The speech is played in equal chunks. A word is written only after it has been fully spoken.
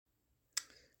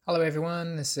Hello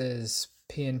everyone, this is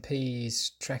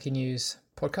PNP's Tracking News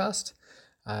podcast.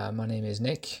 My name is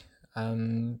Nick.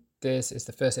 This is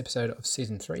the first episode of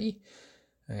Season 3,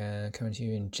 coming to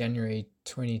you in January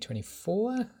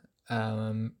 2024.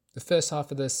 The first half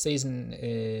of the season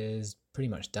is pretty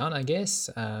much done, I guess.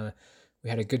 We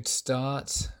had a good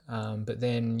start, but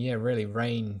then, really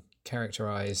rain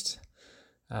characterized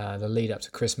the lead up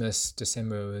to Christmas.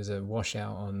 December was a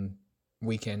washout on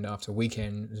weekend after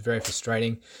weekend. It was very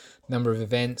frustrating. Number of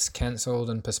events cancelled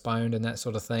and postponed and that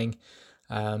sort of thing.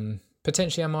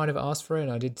 Potentially I might have asked for it.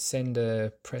 I did send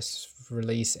a press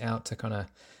release out to kind of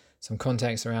some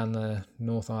contacts around the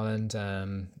North Island,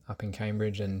 up in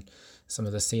Cambridge, and some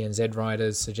of the CNZ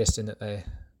riders suggesting that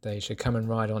they should come and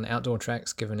ride on outdoor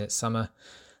tracks given it's summer,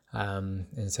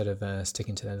 instead of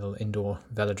sticking to their little indoor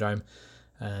velodrome.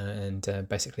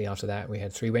 Basically after that we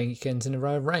had 3 weekends in a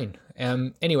row of rain.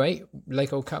 Anyway,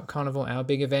 Lake Old Cup Carnival, our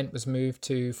big event, was moved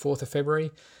to 4th of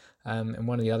February. And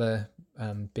one of the other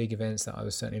big events that I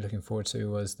was certainly looking forward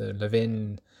to was the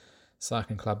Levin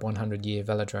Cycling Club 100 year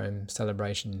Velodrome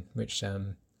celebration, which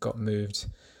got moved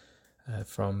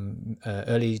from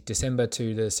early December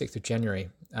to the 6th of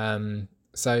January.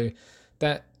 So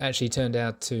that actually turned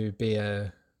out to be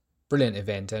a brilliant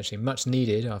event, actually much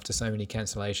needed after so many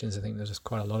cancellations. I think there's just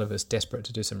quite a lot of us desperate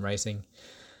to do some racing,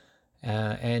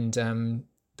 and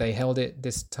they held it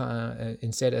this time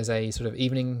instead as a sort of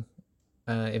evening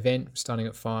event, starting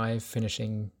at 5,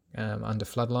 finishing under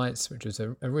floodlights, which was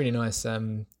a really nice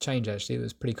change. Actually, it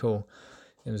was pretty cool.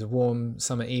 It was a warm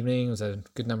summer evening. It was a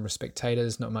good number of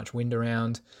spectators, not much wind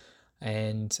around,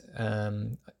 and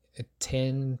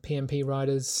 10 PMP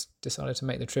riders decided to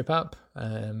make the trip up.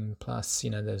 Plus,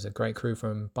 there's a great crew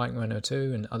from Bike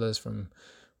 102 and others from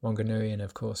Wanganui, and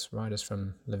of course riders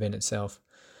from Levin itself.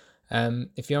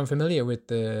 If you're unfamiliar with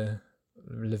the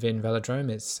Levin Velodrome,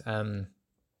 it's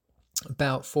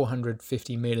about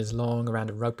 450 meters long around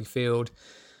a rugby field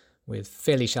with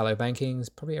fairly shallow bankings,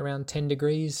 probably around 10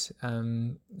 degrees.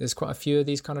 There's quite a few of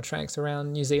these kind of tracks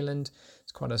around New Zealand.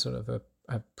 It's quite a sort of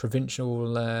a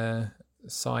provincial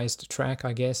sized track,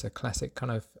 I guess, a classic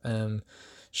kind of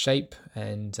shape,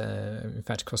 and in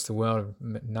fact across the world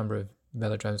a number of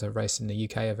velodromes I've raced in the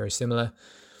UK are very similar.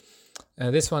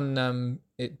 This one,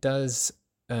 it does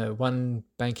one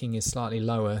banking is slightly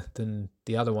lower than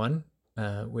the other one,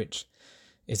 which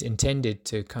is intended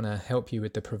to kind of help you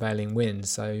with the prevailing wind.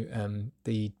 So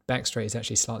the back straight is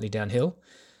actually slightly downhill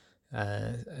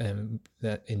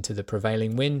that into the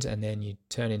prevailing wind, and then you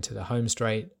turn into the home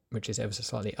straight, which is ever so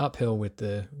slightly uphill with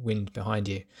the wind behind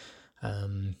you.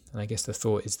 And I guess the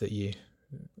thought is that you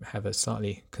have a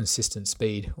slightly consistent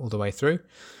speed all the way through.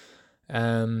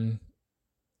 The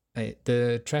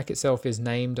track itself is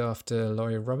named after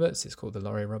Laurie Roberts. It's called the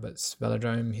Laurie Roberts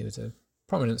Velodrome. He was a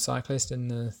prominent cyclist in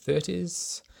the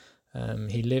 30s.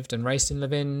 He lived and raced in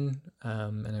Levin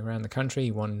and around the country.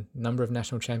 He won a number of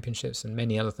national championships and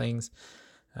many other things.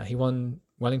 He won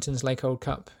Wellington's Lake Old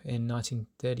Cup in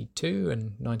 1932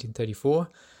 and 1934,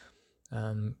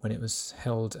 when it was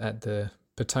held at the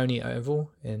Petone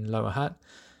Oval in Lower Hutt,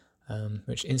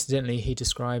 which incidentally he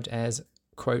described as,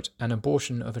 quote, an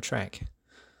abortion of a track.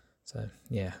 So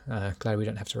glad we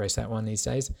don't have to race that one these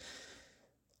days.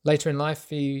 Later in life,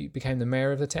 he became the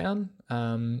mayor of the town,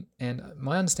 and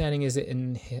my understanding is that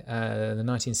in the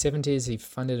 1970s he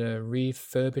funded a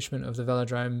refurbishment of the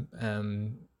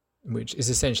velodrome, which is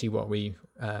essentially what we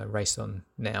race on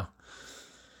now.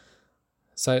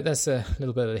 So that's a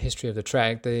little bit of the history of the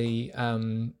track.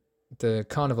 The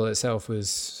carnival itself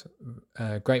was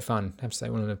great fun. I have to say,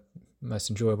 one of the most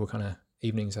enjoyable kind of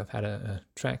evenings I've had a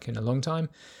track in a long time.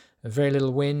 Very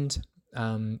little wind.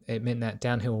 It meant that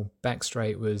downhill back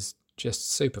straight was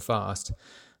just super fast.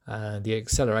 The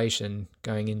acceleration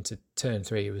going into turn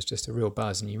 3 was just a real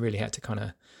buzz, and you really had to kind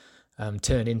of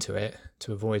turn into it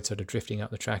to avoid sort of drifting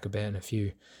up the track a bit, and a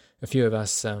few of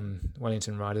us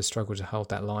Wellington riders struggled to hold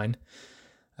that line,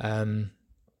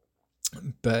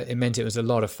 but it meant it was a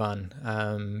lot of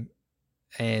fun.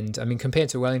 And I mean, compared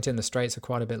to Wellington, the straights are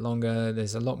quite a bit longer.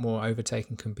 There's a lot more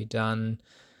overtaking can be done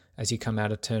as you come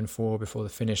out of turn 4 before the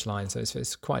finish line, so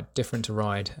it's quite different to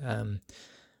ride,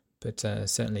 but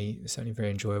certainly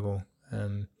very enjoyable.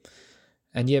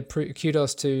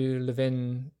 Kudos to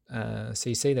Levin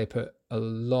CC. They put a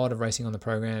lot of racing on the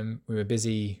program. We were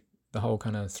busy the whole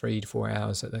kind of 3 to 4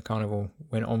 hours that the carnival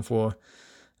went on for.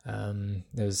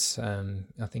 There's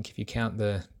I think if you count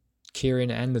the Keirin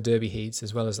and the Derby heats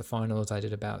as well as the finals, I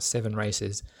did about 7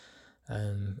 races,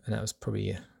 and that was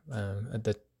probably at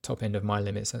the top end of my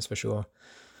limits, that's for sure.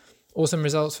 Awesome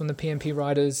results from the PMP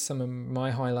riders. Some of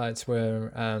my highlights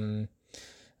were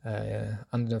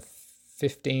under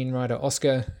 15 rider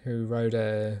Oscar, who rode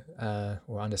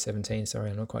or under 17, sorry,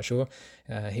 I'm not quite sure.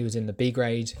 He was in the B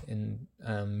grade and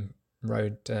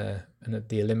rode in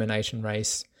the elimination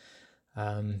race,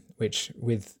 which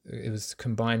it was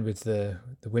combined with the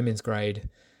women's grade,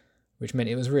 which meant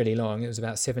it was really long. It was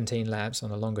about 17 laps on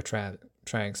a longer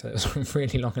track, so it was a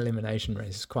really long elimination race.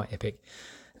 It's quite epic.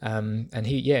 And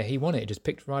he won it. Just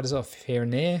picked riders off here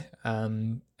and there.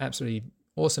 Absolutely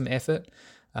awesome effort.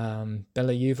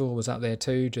 Bella Yuval was up there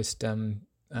too, just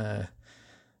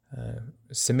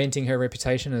cementing her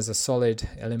reputation as a solid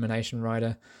elimination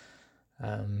rider.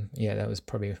 That was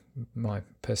probably my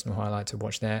personal highlight to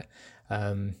watch that.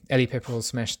 Ellie Pepperell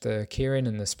smashed the Kieran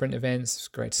in the sprint events. It was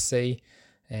great to see.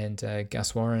 And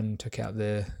Gus Warren took out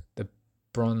the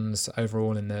bronze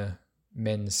overall in the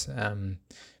men's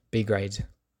B grade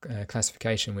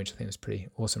classification, which I think was a pretty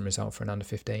awesome result for an under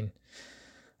 15.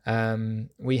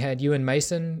 We had Ewan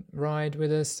Mason ride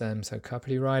with us, so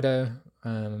Kapiti rider,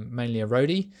 mainly a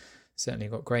roadie, certainly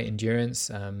got great endurance.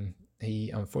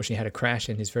 He unfortunately had a crash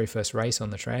in his very first race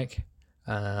on the track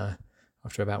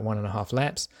after about 1.5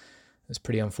 laps. It was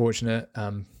pretty unfortunate.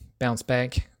 Bounced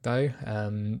back though,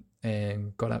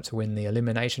 and got up to win the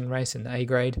elimination race in the A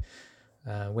grade.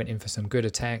 Went in for some good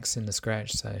attacks in the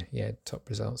scratch, so yeah, top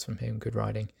results from him, good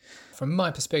riding. From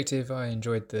my perspective, I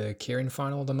enjoyed the Kieran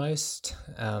final the most.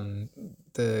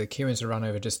 The Kieran's a run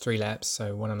over just 3 laps,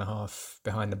 so 1.5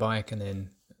 behind the bike and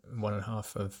then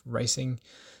 1.5 of racing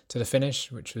to the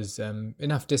finish, which was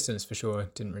enough distance for sure.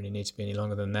 Didn't really need to be any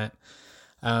longer than that.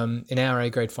 In our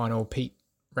A grade final, Pete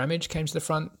Ramage came to the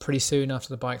front pretty soon after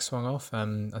the bike swung off. I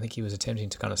think he was attempting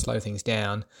to kind of slow things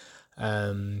down.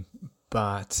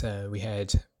 But we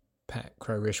had Pat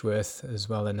Crow-Rishworth as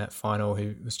well in that final,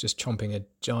 who was just chomping a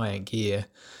giant gear.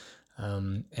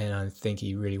 And I think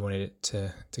he really wanted it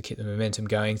to keep the momentum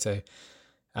going. So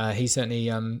he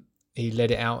certainly he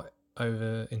led it out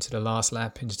over into the last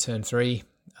lap into turn 3.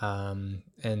 And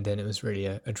then it was really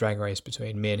a drag race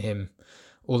between me and him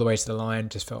all the way to the line.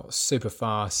 Just felt super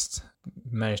fast.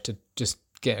 Managed to just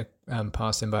get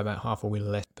past him by about half a wheel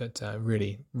left. But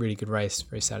really, really good race.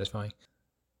 Very satisfying.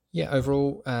 Yeah,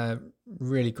 overall,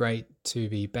 really great to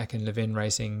be back in Levin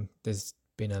racing. There's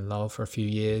been a lull for a few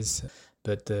years,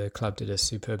 but the club did a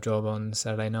superb job on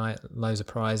Saturday night. Loads of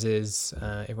prizes.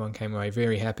 Everyone came away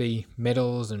very happy.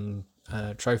 Medals and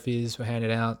trophies were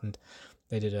handed out, and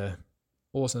they did a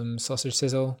awesome sausage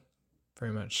sizzle.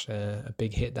 Very much a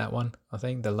big hit, that one, I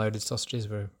think. The loaded sausages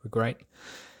were great.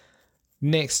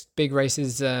 Next big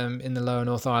races in the Lower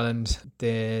North Island.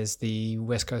 There's the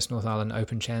West Coast North Island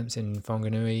Open Champs in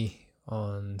Whanganui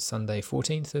on Sunday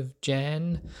 14th of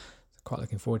Jan. Quite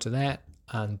looking forward to that.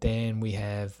 And then we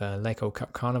have Lake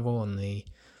Cup Carnival on the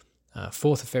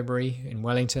 4th of February in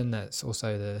Wellington. That's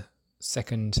also the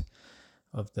second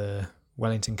of the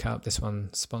Wellington Cup. This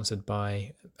one sponsored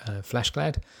by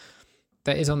Flashglad.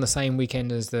 That is on the same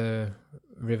weekend as the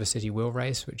River City Wheel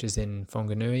Race, which is in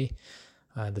Whanganui.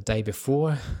 The day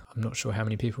before. I'm not sure how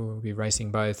many people will be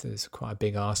racing both. It's quite a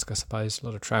big ask, I suppose, a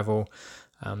lot of travel.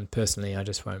 Personally, I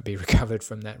just won't be recovered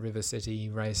from that River City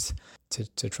race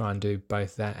to try and do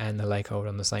both that and the Lake Hold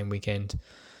on the same weekend.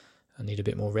 I need a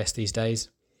bit more rest these days.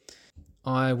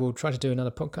 I will try to do another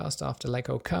podcast after Lake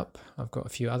Hold Cup. I've got a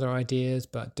few other ideas,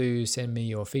 but do send me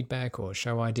your feedback or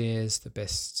show ideas. The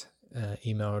best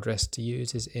email address to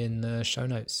use is in the show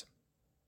notes.